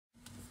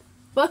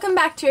Welcome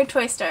back to your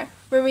toy store,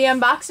 where we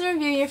unbox and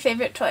review your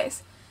favorite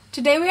toys.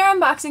 Today we are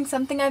unboxing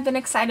something I've been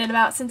excited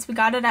about since we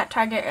got it at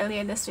Target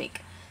earlier this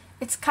week.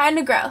 It's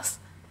kinda gross.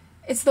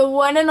 It's the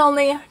one and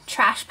only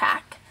trash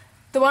pack.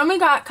 The one we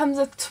got comes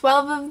with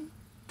 12 of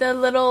the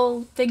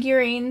little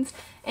figurines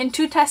and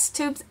 2 test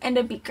tubes and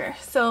a beaker.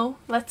 So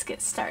let's get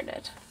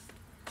started.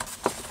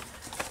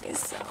 Okay,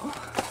 so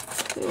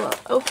we will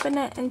open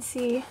it and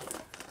see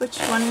which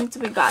ones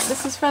we got.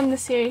 This is from the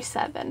Series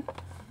 7.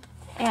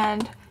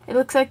 And it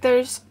looks like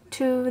there's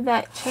 2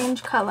 that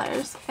change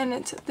colors, and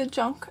it's the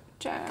Jumping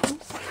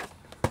Germs.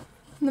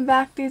 In the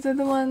back, these are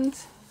the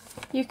ones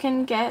you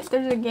can get.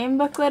 There's a game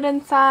booklet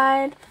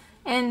inside,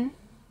 and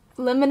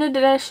limited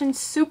edition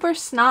Super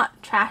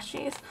Snot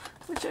Trashies,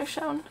 which are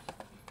shown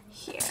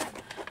here.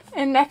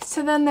 And next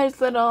to them, there's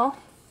little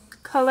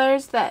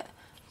colors that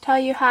tell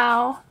you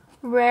how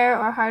rare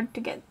or hard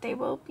to get they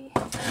will be.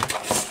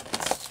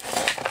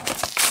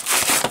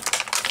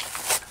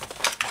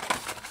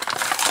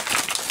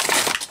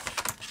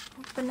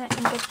 Open it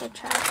and get the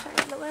trash out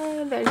of the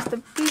way. There's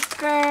the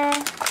beaker,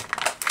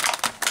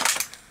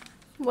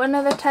 one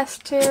of the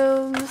test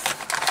tubes,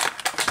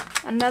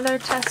 another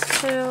test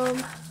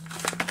tube.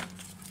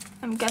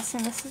 I'm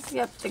guessing this is,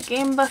 the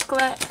game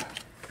booklet,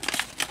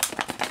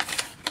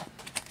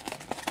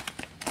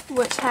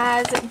 which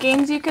has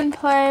games you can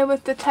play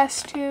with the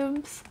test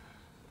tubes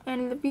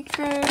and the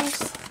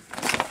beakers.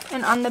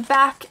 And on the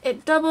back,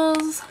 it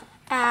doubles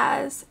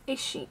as a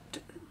sheet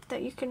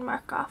that you can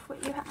mark off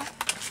what you have.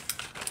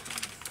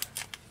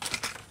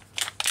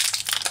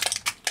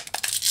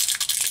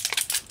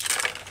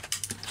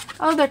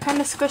 Oh, they're kind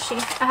of squishy.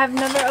 I have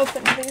never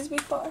opened these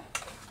before.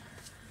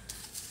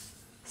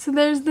 So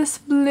there's this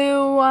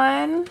blue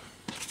one.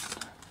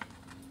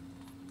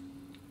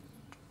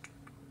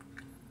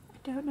 I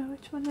don't know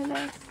which one it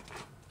is,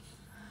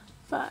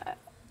 but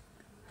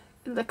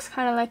it looks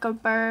kind of like a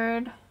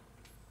bird.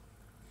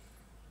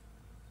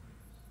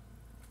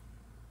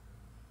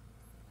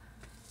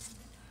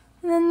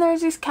 And then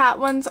there's these cat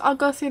ones. I'll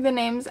go through the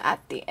names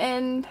at the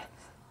end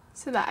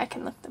so that I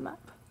can look them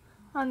up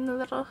on the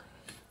little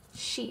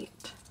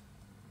sheet.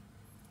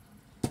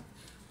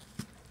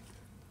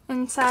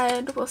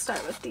 Inside, we'll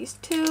start with these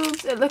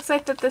tubes. It looks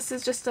like that this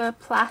is just a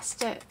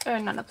plastic, or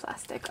not a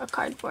plastic, a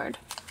cardboard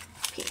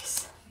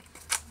piece.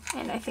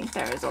 And I think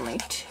there is only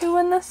 2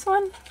 in this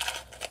one.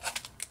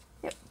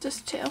 Yep,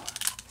 just 2.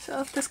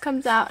 So if this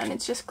comes out and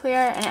it's just clear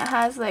and it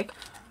has like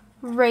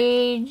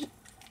raised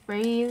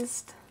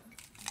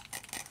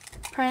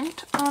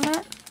print on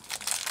it.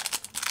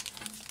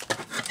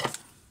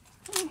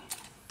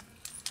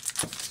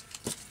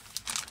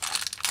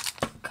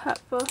 Cut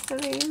both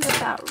of these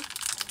without.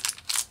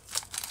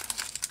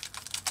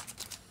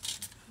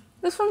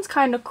 This one's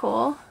kind of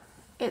cool.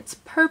 It's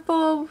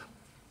purple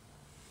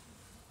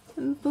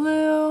and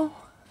blue.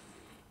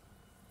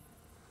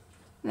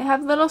 They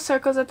have little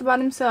circles at the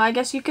bottom, so I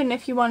guess you can,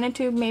 if you wanted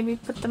to, maybe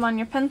put them on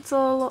your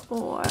pencil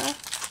or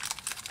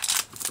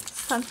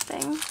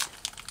something.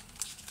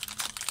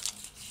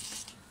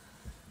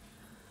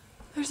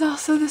 There's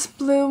also this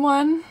blue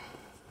one.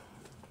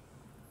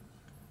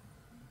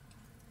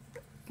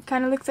 It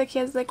kind of looks like he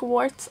has like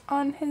warts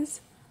on his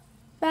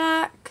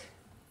back.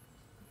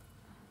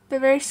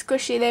 They're very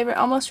squishy. They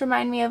almost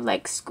remind me of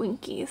like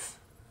Squinkies.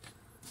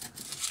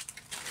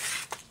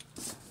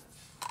 So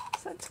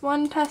that's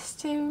one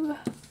test tube.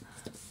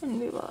 And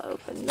we will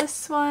open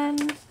this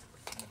one.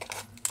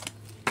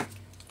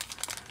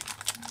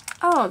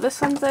 Oh,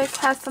 this one's like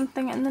has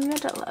something in the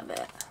middle of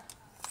it.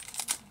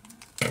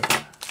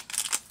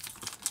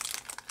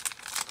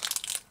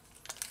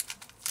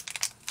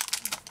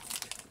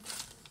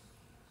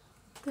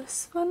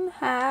 This one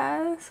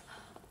has,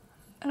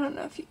 I don't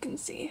know if you can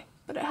see,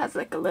 but it has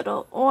like a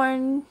little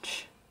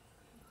orange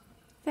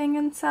thing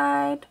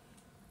inside.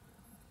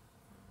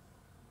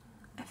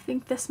 I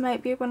think this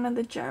might be one of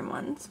the germ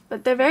ones,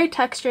 but they're very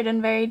textured and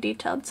very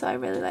detailed, so I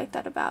really like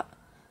that about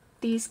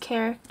these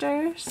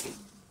characters.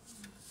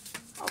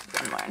 I'll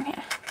put one more in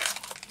here.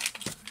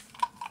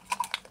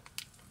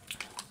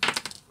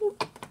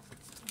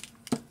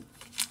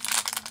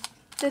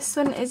 This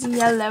one is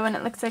yellow and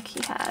it looks like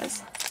he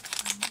has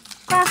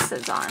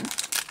glasses on.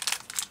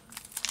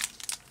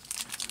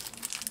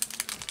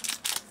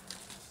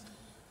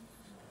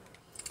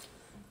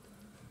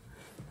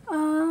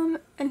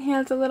 And he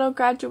has a little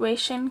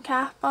graduation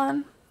cap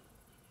on.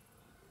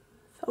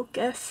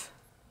 Focus.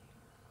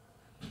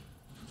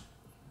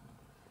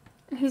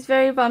 And he's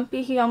very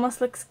bumpy. He almost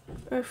looks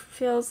or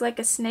feels like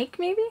a snake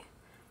maybe.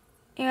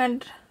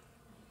 And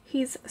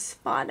he's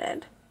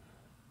spotted.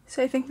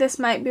 So I think this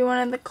might be one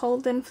of the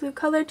cold and flu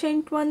color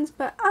changed ones,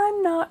 but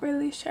I'm not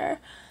really sure.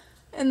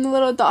 And the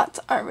little dots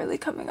aren't really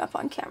coming up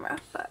on camera,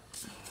 but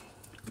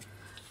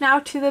now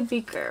to the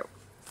beaker.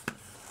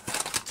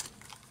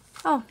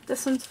 Oh,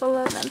 this one's full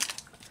of them.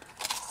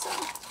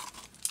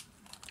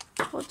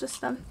 So we'll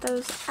just dump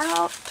those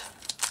out.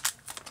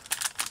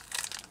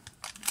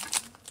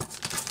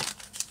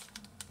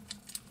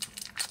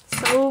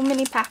 So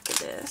many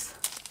packages.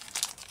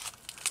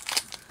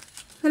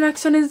 The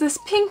next one is this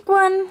pink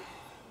one.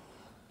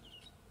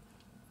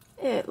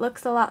 It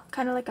looks a lot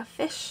kind of like a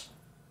fish.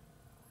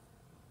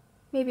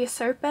 Maybe a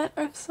serpent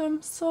of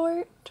some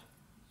sort.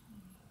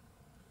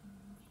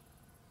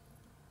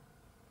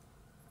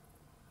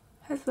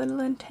 Has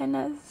little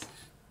antennas.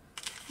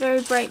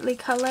 Very brightly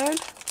colored.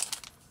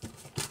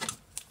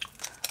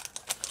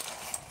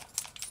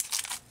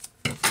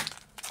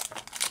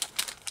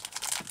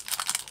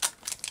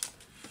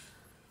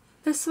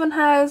 This one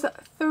has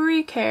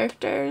 3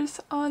 characters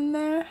on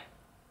there,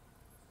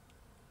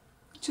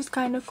 which is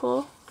kind of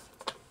cool.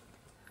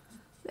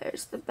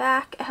 There's the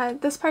back. It has,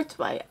 this part's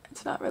white.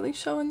 It's not really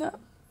showing up,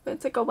 but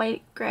it's like a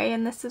white gray,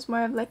 and this is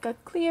more of like a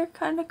clear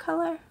kind of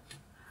color.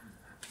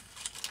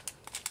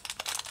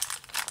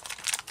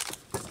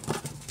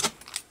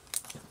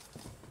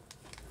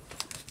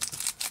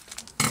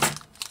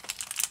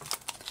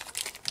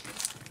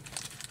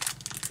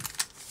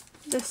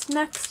 This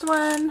next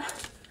one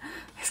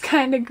is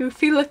kind of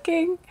goofy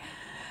looking.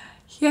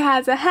 He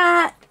has a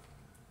hat,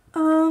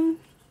 2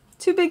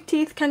 big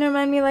teeth, kind of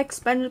remind me like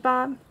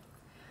SpongeBob.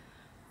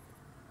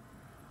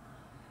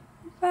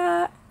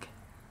 Back.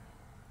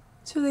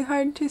 It's really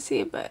hard to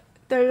see, but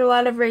there's a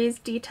lot of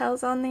raised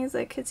details on these,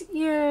 like his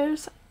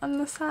ears on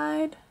the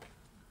side.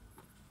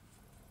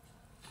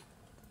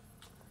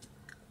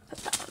 Put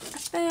that one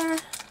right there.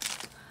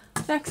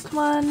 Next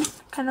one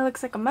kind of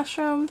looks like a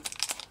mushroom.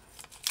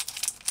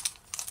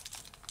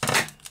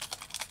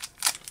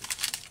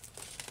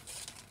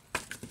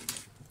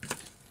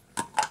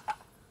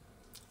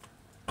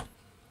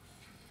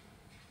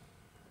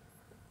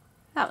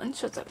 That one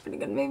shows up pretty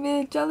good. Maybe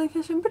a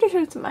jellyfish. I'm pretty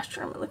sure it's a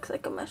mushroom. It looks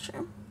like a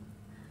mushroom.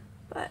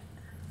 But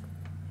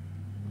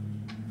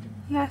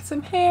he has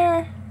some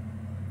hair.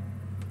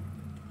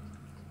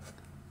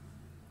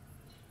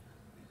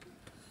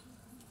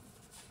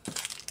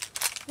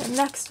 The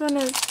next one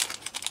is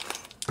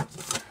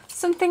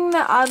something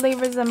that oddly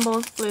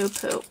resembles blue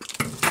poop.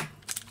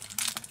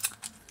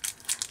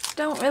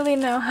 Don't really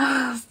know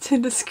how else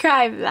to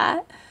describe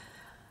that.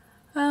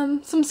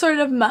 Some sort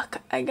of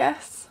muck, I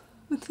guess,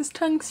 with his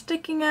tongue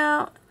sticking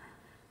out.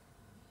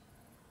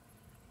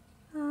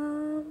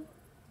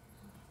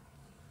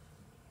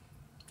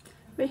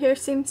 Right here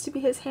seems to be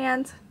his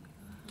hands.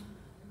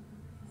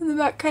 And the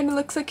back kind of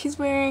looks like he's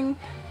wearing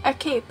a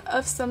cape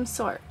of some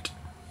sort.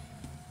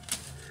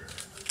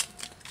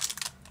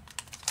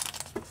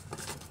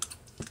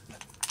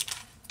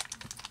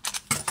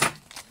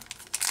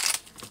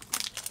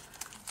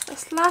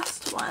 This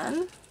last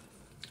one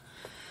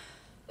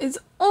is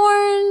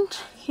orange.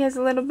 He has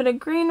a little bit of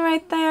green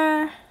right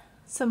there,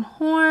 some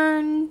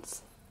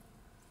horns.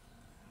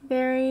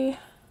 Very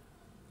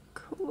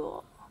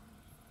cool.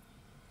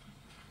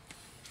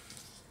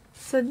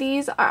 So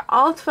these are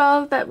all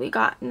 12 that we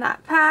got in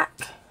that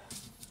pack,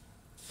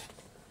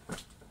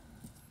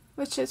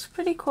 which is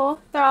pretty cool.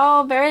 They're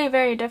all very,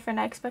 very different.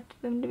 I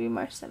expected them to be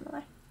more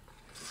similar.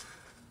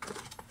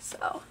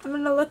 So I'm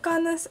going to look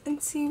on this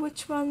and see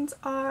which ones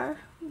are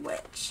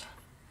which.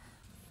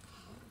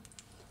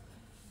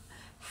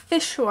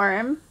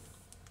 Fishworm.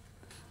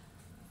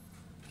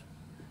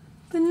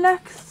 The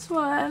next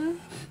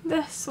one,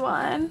 this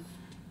one,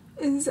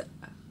 is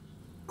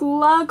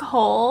Glug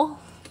hole.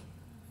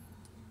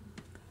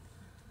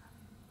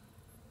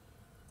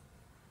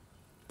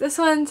 This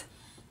one's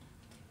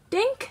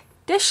Dank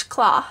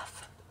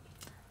dishcloth.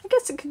 I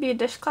guess it could be a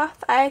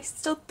dishcloth. I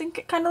still think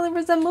it kind of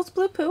resembles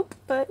blue poop,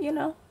 but you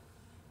know.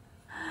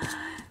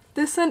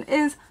 This one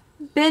is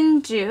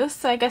bin juice,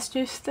 so I guess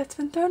juice that's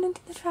been thrown into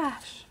the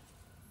trash.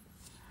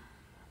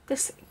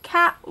 This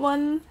cat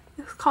one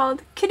is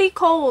called Kitty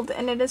Cold,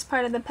 and it is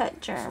part of the Pet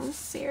Germs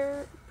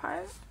serie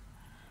part.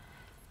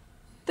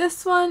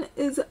 This one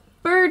is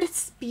Bird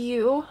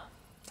Spew.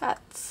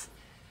 That's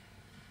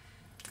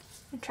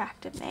an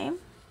attractive name.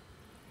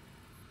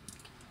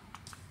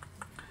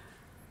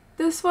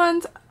 This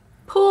one's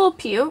Pool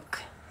Puke,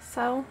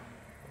 so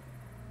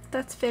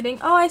that's fitting.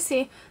 Oh, I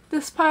see.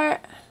 This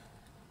part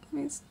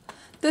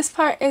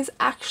is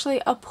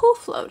actually a pool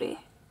floaty.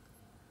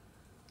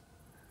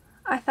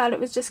 I thought it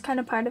was just kind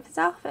of part of his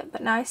outfit,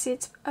 but now I see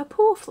it's a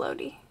pool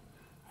floaty.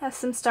 It has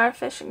some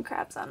starfish and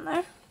crabs on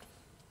there.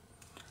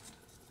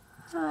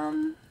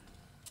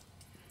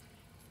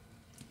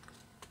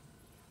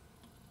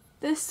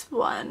 This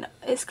one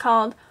is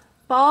called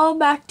Ball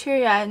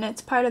Bacteria, and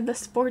it's part of the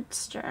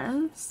sports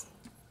germs.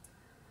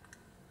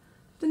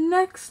 The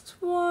next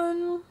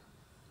one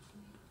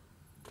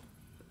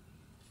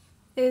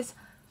is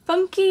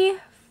Funky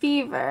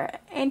Fever,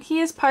 and he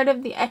is part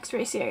of the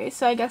X-ray series,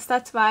 so I guess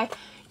that's why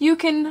you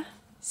can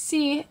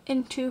see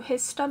into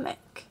his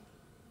stomach.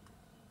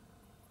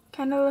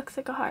 Kind of looks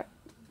like a heart.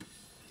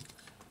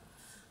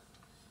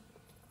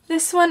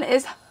 This one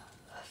is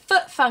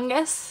Foot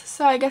Fungus,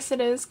 so I guess it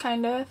is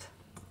kind of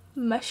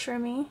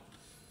mushroomy.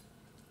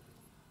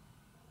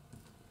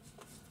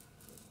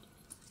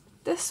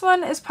 This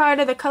one is part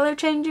of the color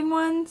changing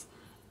ones,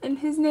 and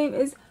his name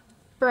is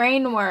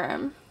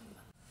Brainworm.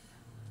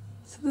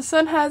 So this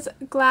one has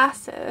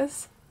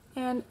glasses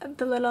and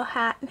the little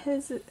hat, and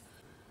his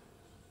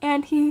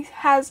and he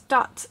has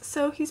dots,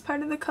 so he's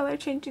part of the color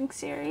changing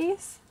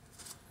series.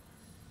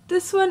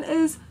 This one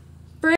is